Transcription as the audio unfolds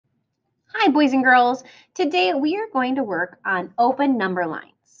Hi, boys and girls. Today we are going to work on open number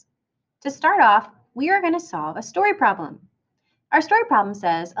lines. To start off, we are going to solve a story problem. Our story problem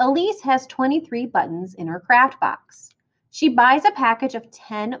says Elise has 23 buttons in her craft box. She buys a package of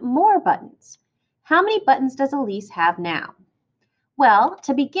 10 more buttons. How many buttons does Elise have now? Well,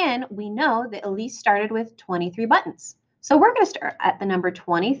 to begin, we know that Elise started with 23 buttons. So we're going to start at the number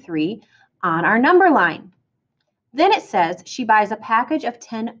 23 on our number line. Then it says she buys a package of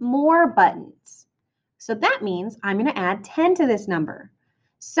 10 more buttons. So that means I'm going to add 10 to this number.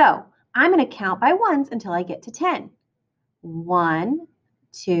 So I'm going to count by ones until I get to 10. 1,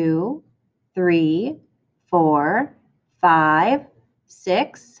 2, 3, 4, 5,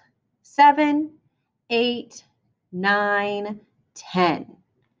 6, 7, 8, 9, 10.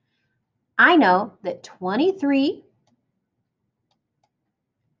 I know that 23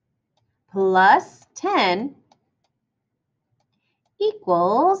 plus 10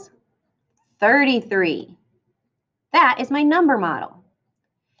 equals 33. That is my number model.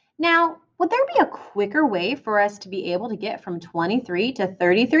 Now, would there be a quicker way for us to be able to get from 23 to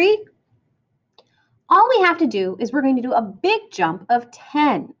 33? All we have to do is we're going to do a big jump of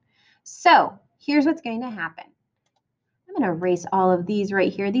 10. So here's what's going to happen. I'm going to erase all of these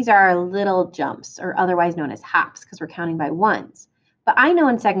right here. These are our little jumps, or otherwise known as hops, because we're counting by ones. But I know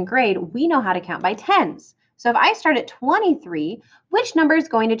in second grade, we know how to count by tens. So if I start at 23, which number is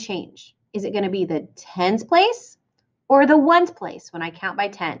going to change? Is it going to be the tens place or the ones place when I count by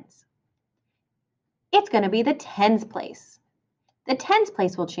tens? It's going to be the tens place. The tens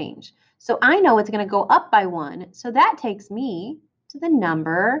place will change. So I know it's going to go up by 1. So that takes me to the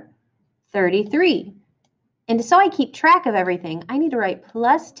number 33. And so I keep track of everything, I need to write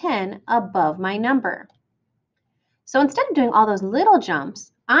plus 10 above my number. So instead of doing all those little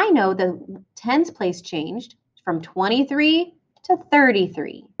jumps, I know the tens place changed from 23 to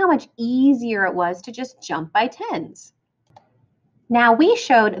 33. How much easier it was to just jump by tens. Now we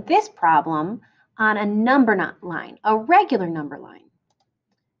showed this problem on a number line, a regular number line.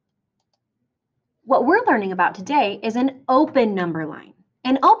 What we're learning about today is an open number line.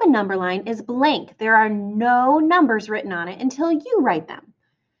 An open number line is blank. There are no numbers written on it until you write them.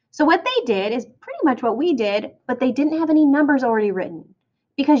 So what they did is pretty much what we did, but they didn't have any numbers already written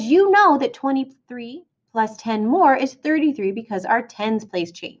because you know that 23 plus 10 more is 33 because our tens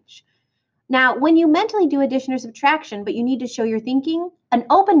place change. Now, when you mentally do addition or subtraction, but you need to show your thinking, an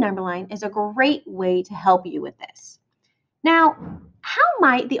open number line is a great way to help you with this. Now, how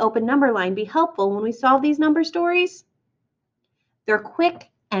might the open number line be helpful when we solve these number stories? They're quick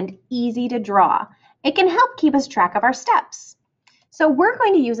and easy to draw. It can help keep us track of our steps. So we're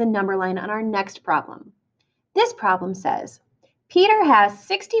going to use a number line on our next problem. This problem says, Peter has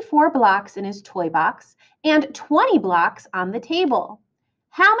 64 blocks in his toy box and 20 blocks on the table.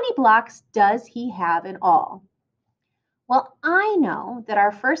 How many blocks does he have in all? Well, I know that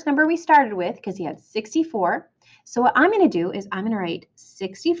our first number we started with, because he had 64, so what I'm going to do is I'm going to write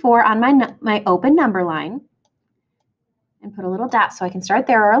 64 on my open number line and put a little dot so I can start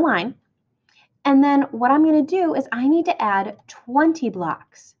there or a line. And then what I'm going to do is I need to add 20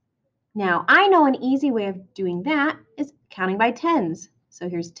 blocks. Now, I know an easy way of doing that is counting by tens. So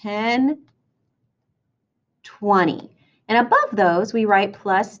here's 10, 20. And above those, we write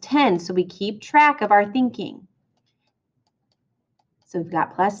plus 10, so we keep track of our thinking. So we've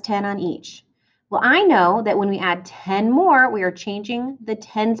got plus 10 on each. Well, I know that when we add 10 more, we are changing the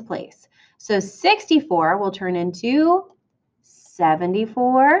tens place. So 64 will turn into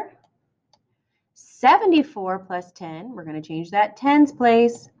 74. 74 plus 10, we're going to change that tens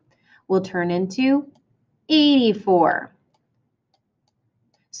place, will turn into 84.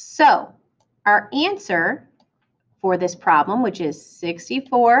 So our answer for this problem, which is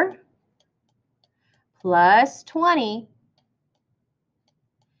 64 plus 20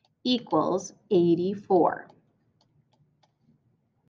 equals 84.